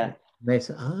 Yeah. They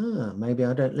say, maybe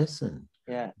I don't listen.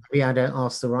 Yeah. Maybe I don't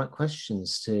ask the right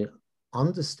questions to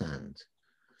understand.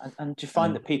 And do you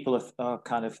find that people are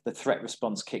kind of, the threat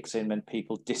response kicks in when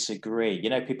people disagree?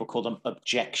 You know, people call them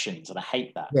objections, and I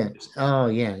hate that. Yeah. Oh,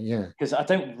 yeah, yeah. Because I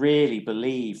don't really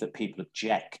believe that people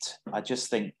object. I just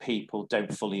think people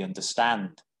don't fully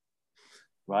understand,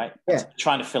 right? Yeah.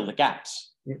 Trying to fill the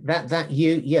gaps.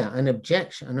 An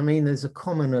objection. And I mean, there's a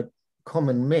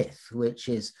common myth, which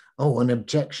is, oh, an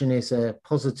objection is a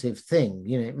positive thing.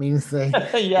 You know, it means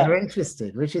they're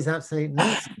interested, which is absolute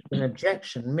nonsense. An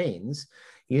objection means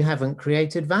you haven't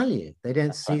created value. They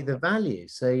don't see the value.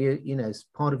 So you know,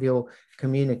 part of your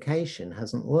communication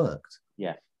hasn't worked.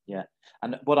 Yeah, yeah.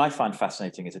 And what I find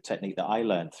fascinating is a technique that I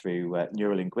learned through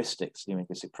neurolinguistics,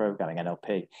 neurolinguistic programming,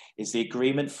 NLP, is the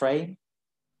agreement frame.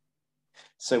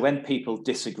 So when people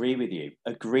disagree with you,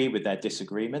 agree with their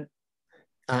disagreement.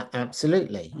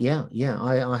 Absolutely, yeah.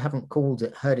 I haven't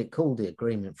heard it called the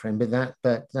agreement frame,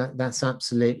 but that's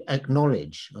absolute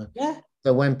acknowledge. Yeah.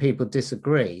 So when people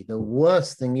disagree, the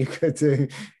worst thing you could do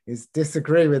is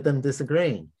disagree with them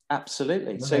disagreeing.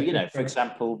 Absolutely. So, you know, for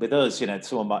example, with us, you know,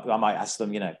 I might ask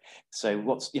them, you know,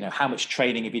 so how much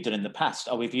training have you done in the past?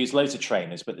 Oh, we've used loads of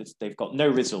trainers, but they've got no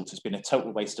result. It's been a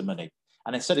total waste of money.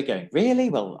 And instead of going,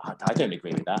 really? Well, I don't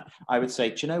agree with that. I would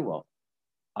say, do you know what?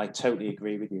 I totally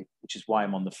agree with you, which is why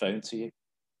I'm on the phone to you.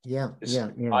 Yeah.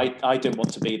 I don't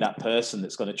want to be that person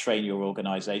that's going to train your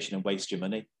organization and waste your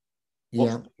money.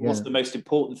 What's the most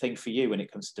important thing for you when it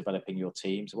comes to developing your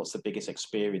teams? What's the biggest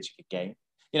experience you could gain?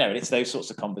 You know, it's those sorts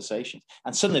of conversations.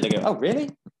 And suddenly they go, oh, really?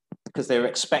 Because they were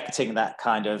expecting that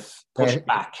kind of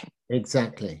pushback.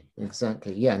 Exactly.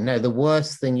 Yeah, no, the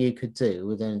worst thing you could do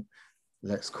within,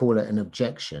 let's call it an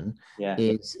objection,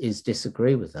 is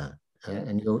disagree with that.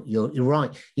 And you're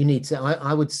right. You need to,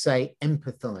 I would say,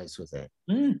 empathize with it.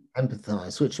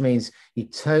 Empathize, which means you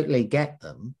totally get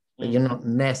them, but you're not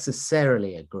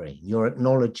necessarily agreeing. You're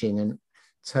acknowledging and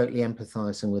totally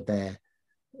empathizing with their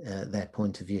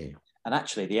point of view. And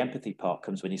actually, the empathy part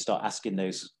comes when you start asking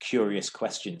those curious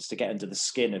questions to get under the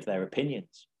skin of their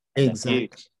opinions.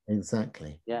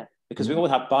 Exactly. Yeah, because we all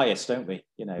have bias, don't we?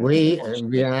 You know,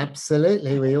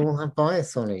 absolutely. We all have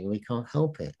bias on it. We can't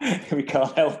help it. We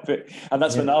can't help it, and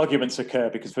that's when arguments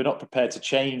occur because we're not prepared to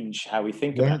change how we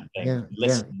think about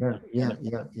things.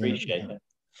 Appreciate it.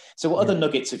 So what other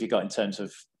nuggets have you got in terms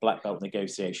of black belt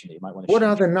negotiation that you might want to share? What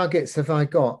other nuggets have I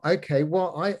got? Okay,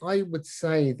 well, I would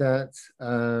say that,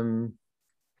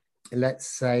 let's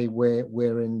say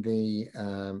we're in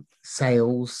the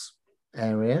sales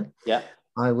area. Yeah.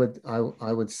 I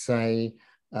would say,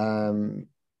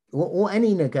 or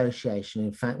any negotiation.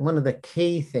 In fact, one of the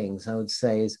key things I would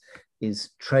say is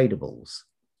tradables.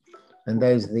 And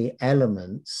those are the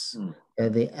elements,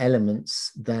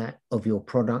 that of your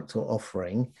product or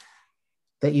offering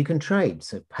that you can trade.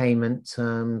 So payment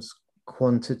terms,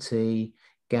 quantity,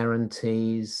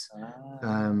 guarantees,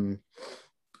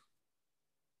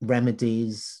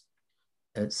 remedies,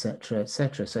 etc.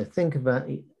 So think about,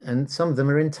 and some of them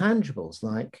are intangibles,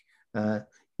 like,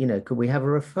 you know, could we have a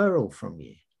referral from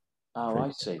you? Oh,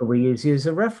 I see. Could we use you as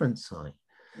a reference site?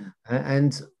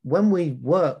 And when we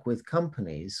work with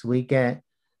companies, we get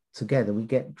together,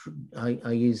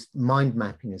 I use mind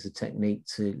mapping as a technique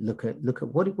to look at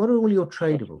what are all your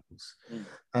tradables.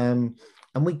 And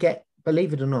we get,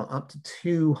 believe it or not, up to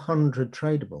 200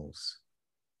 tradables.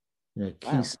 You know,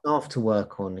 key staff to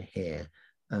work on here,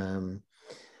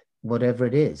 whatever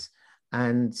it is.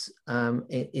 And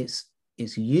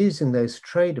it's using those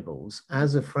tradables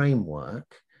as a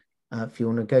framework for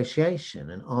your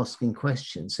negotiation and asking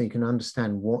questions so you can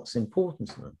understand what's important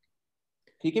to them.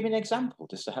 Can you give me an example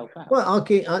just to help out? Well,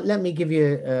 let me give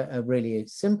you a really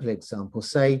simple example.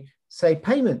 Say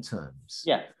payment terms.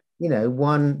 Yeah. You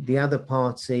know, the other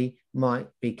party might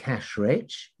be cash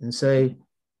rich, and so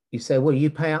you say, well, you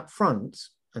pay up front,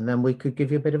 and then we could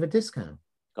give you a bit of a discount.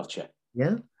 Gotcha.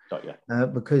 Yeah. Got you.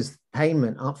 Because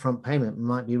upfront payment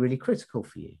might be really critical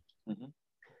for you. Mm-hmm.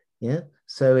 Yeah.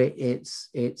 So it's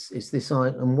this,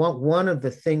 and one of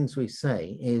the things we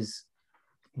say is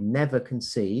never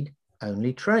concede,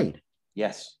 only trade.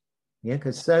 Yes. Yeah,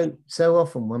 because so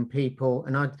often when people,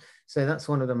 and I'd say that's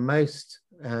one of the most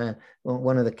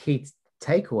one of the key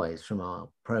takeaways from our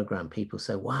program. People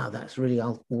say, "Wow, that's really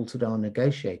altered our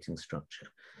negotiating structure."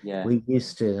 Yeah. We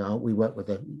used to we work with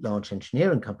a large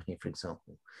engineering company, for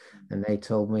example, and they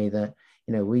told me that,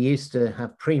 you know, we used to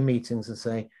have pre-meetings and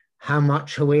say, how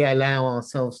much will we allow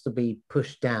ourselves to be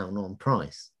pushed down on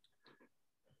price?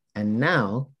 And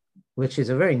now, which is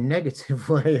a very negative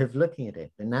way of looking at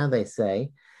it, but now they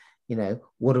say, you know,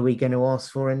 what are we going to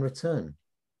ask for in return?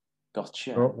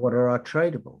 Gotcha. What are our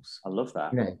tradables? I love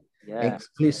that. You know, Yeah.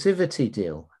 exclusivity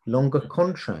deal, longer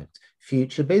contract,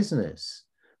 future business,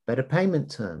 better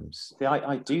payment terms. See,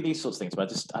 I do these sorts of things,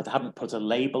 but I haven't put a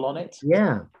label on it.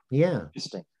 Yeah, yeah.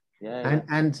 Interesting. Yeah, yeah.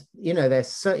 And you know, there's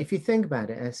so, if you think about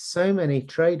it, there's so many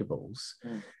tradables,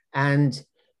 and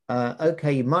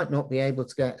okay, you might not be able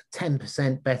to get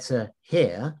 10% better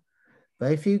here,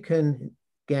 but if you can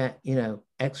get, you know,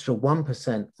 extra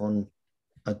 1% on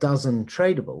a dozen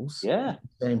tradables, Yeah,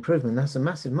 the improvement, that's a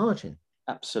massive margin.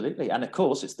 absolutely. And of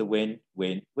course, it's the win,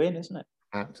 win, win, isn't it?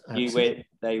 You Absolutely. win,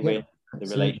 they Yeah, win, the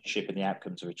absolutely. relationship and the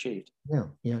outcomes are achieved. Yeah,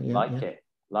 yeah, yeah. Like yeah. it,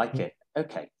 like Yeah. it.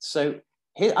 Okay, so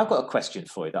here I've got a question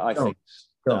for you that I Go think on,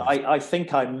 that go on. I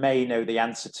think I may know the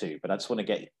answer to, but I just want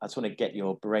to get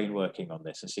your brain working on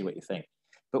this and see what you think.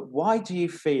 But why do you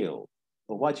feel,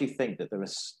 or why do you think that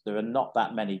there are not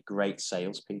that many great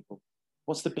salespeople?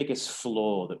 What's the biggest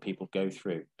flaw that people go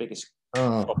through? Biggest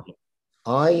Oh, problem?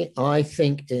 I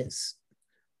think it's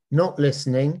not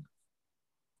listening,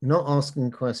 not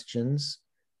asking questions.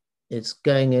 It's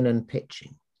going in and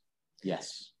pitching.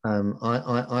 Yes.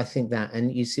 I think that,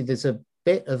 and you see, there's a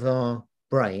bit of our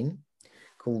brain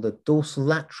called the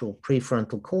dorsolateral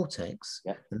prefrontal cortex,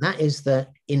 Yeah. and that is the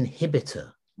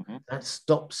inhibitor that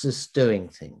stops us doing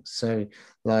things. So,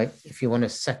 like if you want a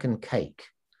second cake,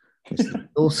 it's the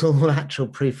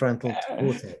dorsolateral prefrontal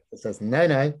cortex that says, no,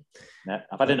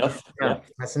 I've had enough.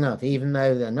 That's enough. Even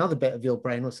though another bit of your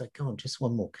brain will say, "Come on, just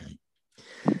one more cake."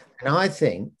 And I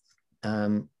think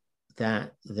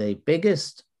that the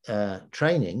biggest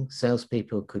training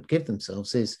salespeople could give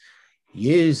themselves is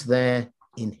use their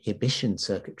inhibition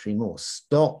circuitry more.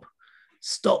 Stop,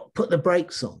 put the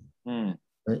brakes on. And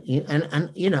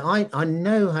you know, I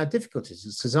know how difficult it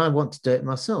is because I want to do it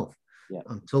myself. Yeah.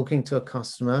 I'm talking to a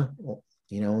customer,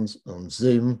 you know, on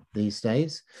Zoom these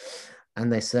days,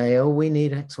 and they say, "Oh, we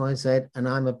need X, Y, Z," and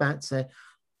I'm about to say,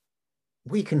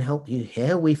 "We can help you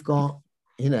here. We've got,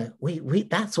 you know, we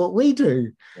that's what we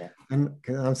do." Yeah. And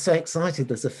I'm so excited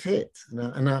there's a fit,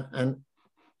 and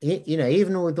you know,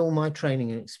 even with all my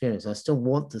training and experience, I still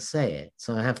want to say it,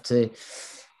 so I have to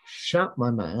shut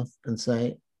my mouth and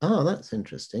say, "Oh, that's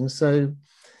interesting. So,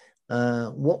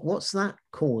 what's that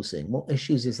causing? What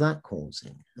issues is that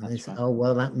causing?" And they say, "Oh,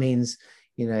 well, that means,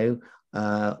 you know,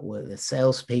 well, the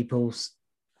salespeople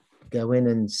go in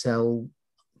and sell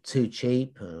too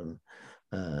cheap,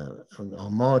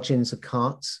 our margins are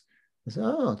cut." I say,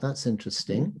 "Oh, that's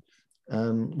interesting.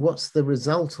 What's the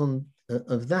result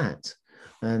of that?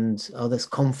 And there's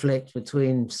conflict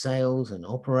between sales and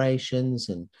operations,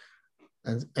 and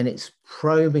it's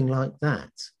probing like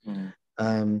that."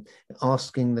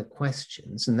 Asking the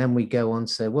questions, and then we go on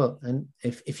to say, "Well, and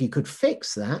if you could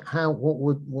fix that, what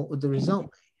would the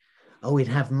result be?" "Oh, we'd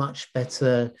have much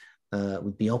better,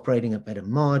 we'd be operating at better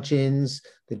margins,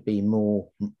 there'd be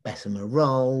better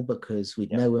morale because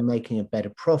we'd know we're making a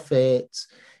better profit,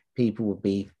 people would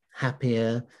be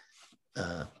happier,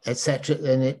 etc."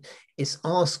 And it's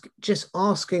just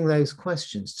asking those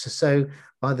questions so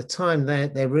by the time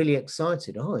they're really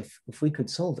excited, "Oh, if we could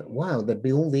solve it, wow, there'd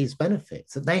be all these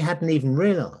benefits that they hadn't even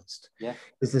realized." Yeah.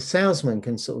 Because the salesman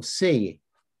can sort of see,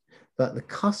 but the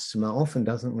customer often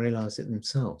doesn't realize it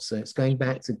themselves. So it's going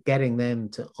back to getting them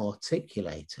to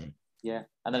articulate it. Yeah.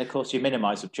 And then, of course, you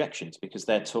minimize objections because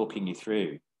they're talking you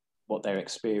through what their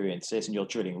experience is, and you're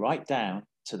drilling right down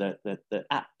to the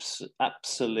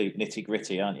absolute nitty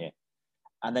gritty, aren't you?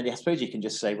 And then I suppose you can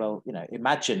just say, well, you know,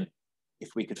 imagine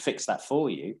if we could fix that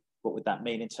for you, what would that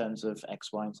mean in terms of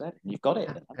X, Y, and Z? And you've got it.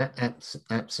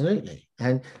 Absolutely.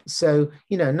 And so,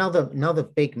 you know, another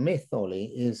big myth,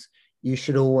 Ollie, is you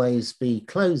should always be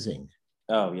closing.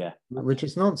 Oh, yeah. Which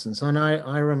is nonsense. And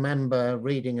I remember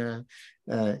reading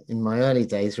in my early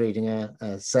days, reading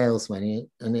a sales manual,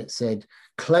 and it said,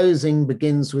 "Closing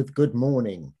begins with good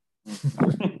morning."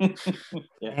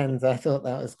 Yeah. And I thought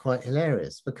that was quite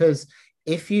hilarious, because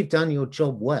if you've done your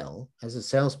job well as a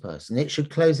salesperson, it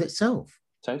should close itself.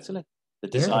 Totally. The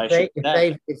desire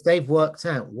if they've worked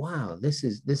out, wow, this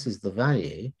is the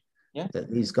value that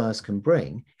these guys can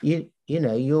bring, you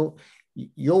know,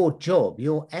 your job,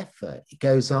 your effort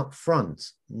goes up front,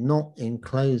 not in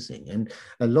closing. And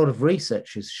a lot of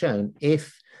research has shown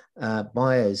if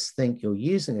buyers think you're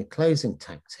using a closing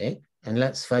tactic, and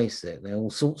let's face it, there are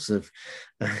all sorts of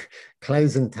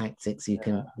closing tactics you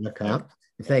can look up.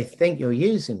 If they think you're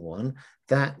using one,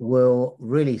 that will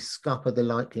really scupper the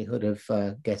likelihood of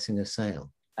getting a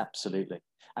sale. Absolutely.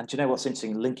 And do you know what's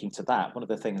interesting, linking to that, one of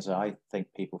the things that I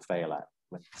think people fail at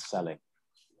when selling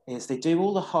is they do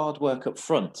all the hard work up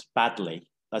front badly,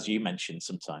 as you mentioned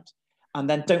sometimes, and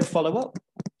then don't follow up.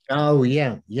 Oh,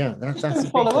 yeah. That's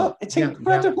don't follow up. It's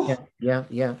incredible.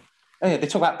 Yeah. Oh, yeah, they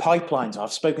talk about pipelines.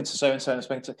 I've spoken to so and so, and I've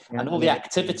spoken to, Yeah, and all the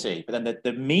activity. But then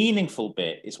the meaningful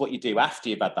bit is what you do after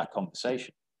you've had that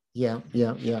conversation. yeah,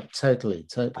 totally.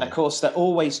 And of course, they're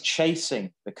always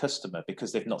chasing the customer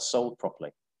because they've not sold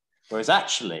properly. Whereas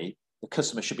actually, the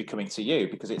customer should be coming to you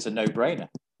because it's a no-brainer.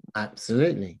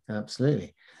 Absolutely.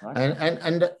 Right.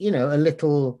 And you know, a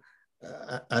little,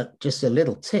 just a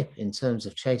little tip in terms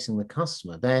of chasing the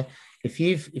customer there. If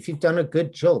you've done a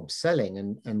good job selling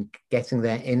and getting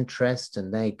their interest,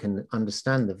 and they can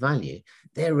understand the value,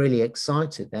 they're really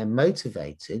excited, they're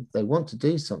motivated, they want to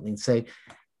do something. So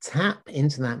tap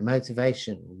into that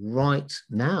motivation right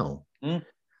now.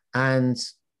 And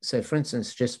so, for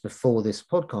instance, just before this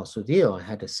podcast with you, I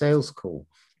had a sales call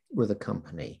with a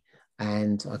company,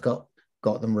 and I got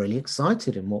them really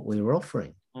excited in what we were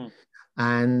offering.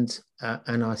 And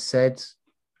I said,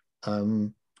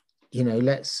 you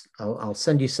know, I'll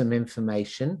send you some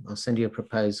information. I'll send you a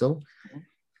proposal.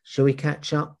 Shall we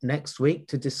catch up next week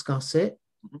to discuss it?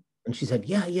 And she said,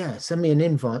 yeah, send me an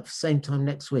invite for same time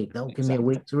next week. That will give me a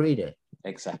week to read it.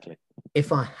 Exactly.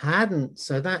 If I hadn't,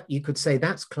 so that you could say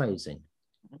that's closing.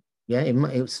 Yeah,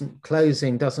 it's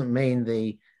closing doesn't mean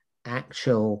the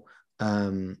actual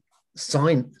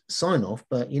sign off,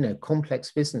 but you know,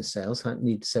 complex business sales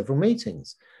need several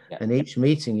meetings, and each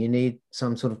meeting you need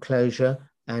some sort of closure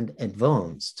and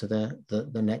advance to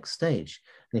the next stage.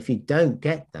 And if you don't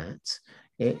get that,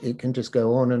 it can just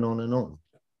go on and on and on.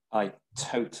 I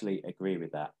totally agree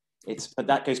with that. But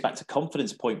that goes back to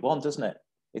confidence, point one, doesn't it?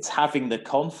 It's having the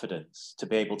confidence to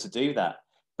be able to do that.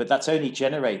 But that's only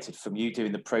generated from you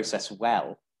doing the process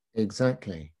well.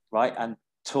 Exactly. Right. And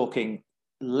talking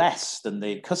less than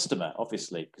the customer,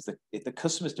 obviously, because the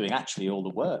customer's doing actually all the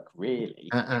work, really.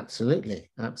 Absolutely.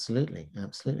 And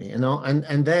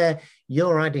there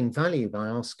you're adding value by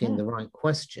asking the right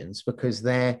questions, because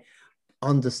they're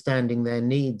understanding their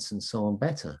needs and so on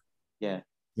better. Yeah.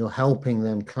 You're helping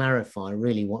them clarify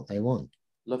really what they want.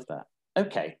 Love that.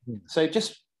 Okay. So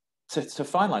just to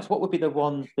finalize, what would be the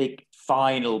one big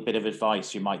final bit of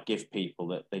advice you might give people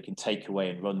that they can take away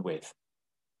and run with?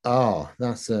 Oh,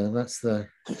 that's the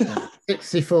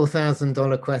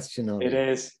 $64,000 question. It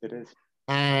is.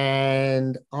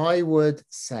 And I would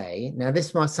say, now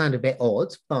this might sound a bit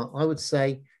odd, but I would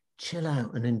say chill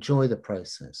out and enjoy the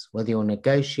process. Whether you're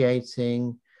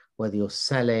negotiating, whether you're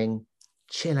selling,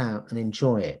 chill out and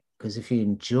enjoy it. Because if you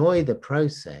enjoy the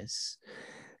process,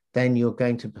 then you're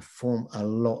going to perform a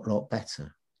lot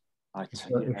better.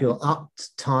 If you're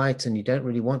uptight and you don't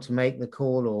really want to make the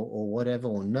call or whatever,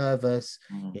 or nervous,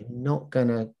 you're not going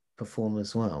to perform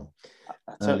as well.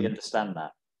 I totally understand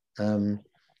that.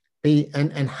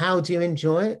 And how do you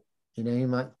enjoy it? You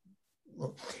know,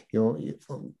 your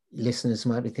listeners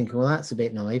might be thinking, well, that's a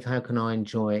bit naive. How can I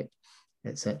enjoy it,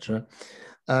 etc.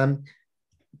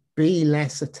 Be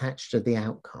less attached to the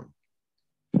outcome.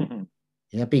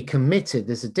 Yeah, be committed.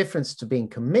 There's a difference to being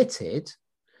committed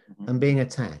and being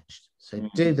attached. So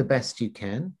do the best you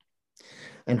can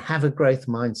and have a growth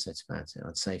mindset about it,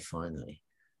 I'd say, finally.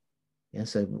 Yeah,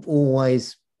 so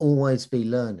always be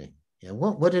learning. Yeah,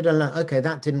 what did I learn? Okay,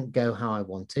 that didn't go how I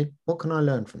wanted. What can I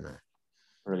learn from that?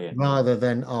 Brilliant. Rather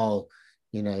than,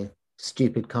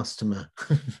 stupid customer.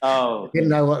 Oh, didn't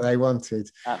know what they wanted.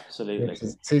 Absolutely.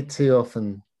 Too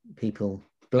often people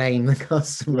blame the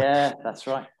customer. Yeah, that's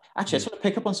right. Actually, I just want to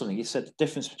pick up on something. You said the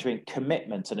difference between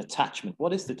commitment and attachment.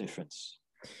 What is the difference?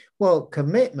 Well,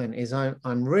 commitment is I'm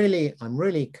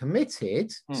really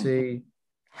committed to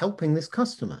helping this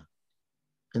customer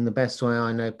in the best way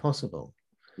I know possible.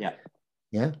 Yeah.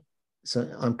 Yeah.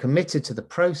 So I'm committed to the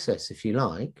process, if you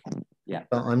like. Yeah.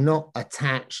 But I'm not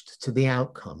attached to the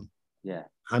outcome. Yeah.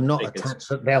 I'm not attached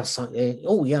that they'll sign.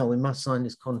 Oh yeah, we must sign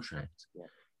this contract. Yeah.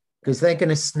 Because they're going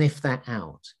to sniff that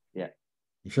out. Yeah.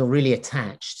 If you're really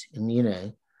attached,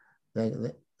 and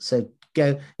so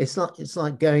go. It's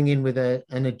like going in with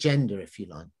an agenda, if you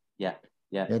like. Yeah.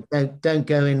 Yeah. Don't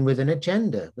go in with an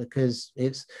agenda, because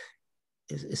it's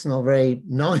not very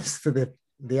nice for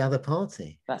the other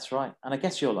party. That's right. And I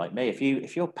guess you're like me.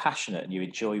 If you're passionate and you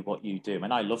enjoy what you do,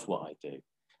 and I love what I do,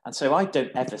 and so I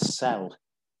don't ever sell.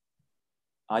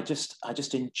 I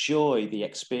just enjoy the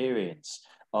experience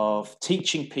of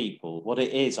teaching people what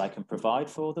it is I can provide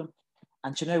for them.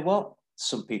 And you know what?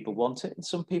 Some people want it and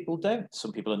some people don't.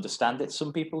 Some people understand it,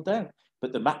 some people don't.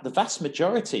 But the vast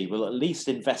majority will at least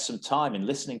invest some time in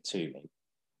listening to me.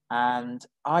 And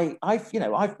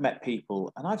I've met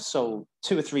people and I've sold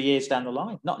 2 or 3 years down the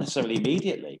line, not necessarily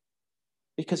immediately,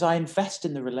 because I invest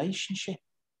in the relationship.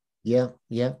 Yeah.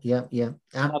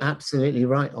 Absolutely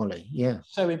right, Ollie. Yeah.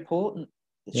 So important.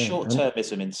 The Yeah.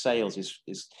 short-termism in sales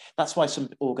is that's why some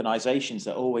organizations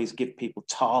that always give people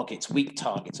targets, week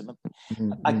targets. And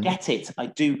I get it. I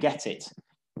do get it.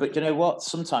 But you know what?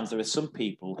 Sometimes there are some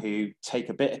people who take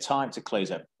a bit of time to close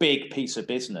a big piece of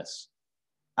business,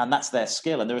 and that's their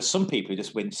skill. And there are some people who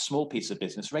just win small piece of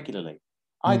business regularly.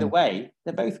 Either way,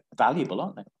 they're both valuable,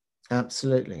 aren't they?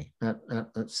 Absolutely,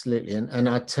 absolutely, and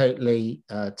I totally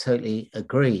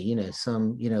agree. You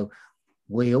know,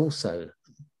 we also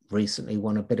recently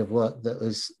won a bit of work that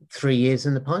was 3 years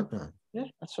in the pipeline. Yeah,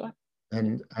 that's right.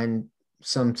 And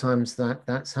sometimes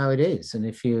that's how it is. And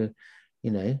if you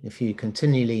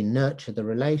continually nurture the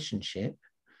relationship,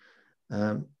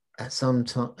 at some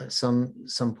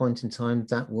point in time,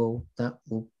 that will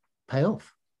pay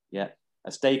off. Yeah.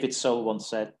 As David Soul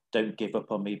once said, "Don't give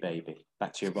up on me, baby."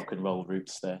 Back to your rock and roll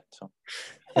roots there, Tom.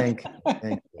 Thank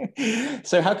you.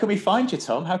 So how can we find you,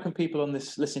 Tom? How can people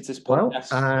listening to this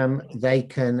podcast? Well, they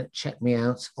can check me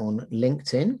out on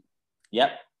LinkedIn.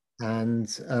 Yep.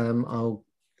 And I'll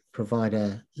provide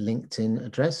a LinkedIn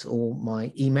address or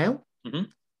my email. Yep.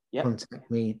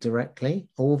 Contact me directly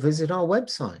or visit our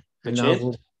website.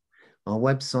 Our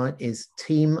website is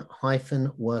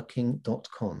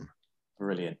team-working.com.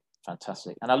 Brilliant.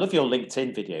 Fantastic. And I love your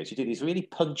LinkedIn videos. You do these really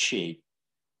punchy,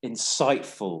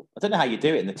 insightful. I don't know how you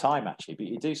do it in the time, actually, but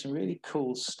you do some really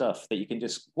cool stuff that you can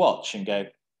just watch and go,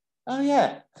 oh,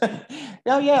 yeah.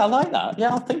 Oh, yeah, I like that. Yeah,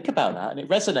 I'll think about that. And it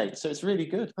resonates. So it's really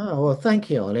good. Oh, well,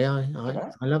 thank you, Ollie. I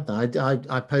love that.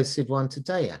 I posted one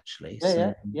today, actually.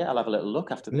 Yeah. I'll have a little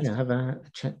look after this. Yeah, have a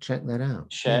check that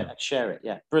out. Share it.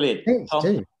 Yeah. Brilliant. Please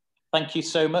do. Thank you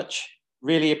so much.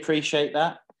 Really appreciate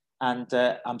that. And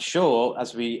I'm sure,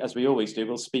 as we always do,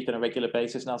 we'll speak on a regular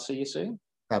basis, and I'll see you soon.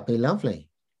 That'd be lovely.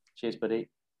 Cheers, buddy.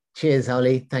 Cheers,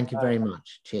 Ollie. Thank you very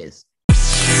much. Cheers.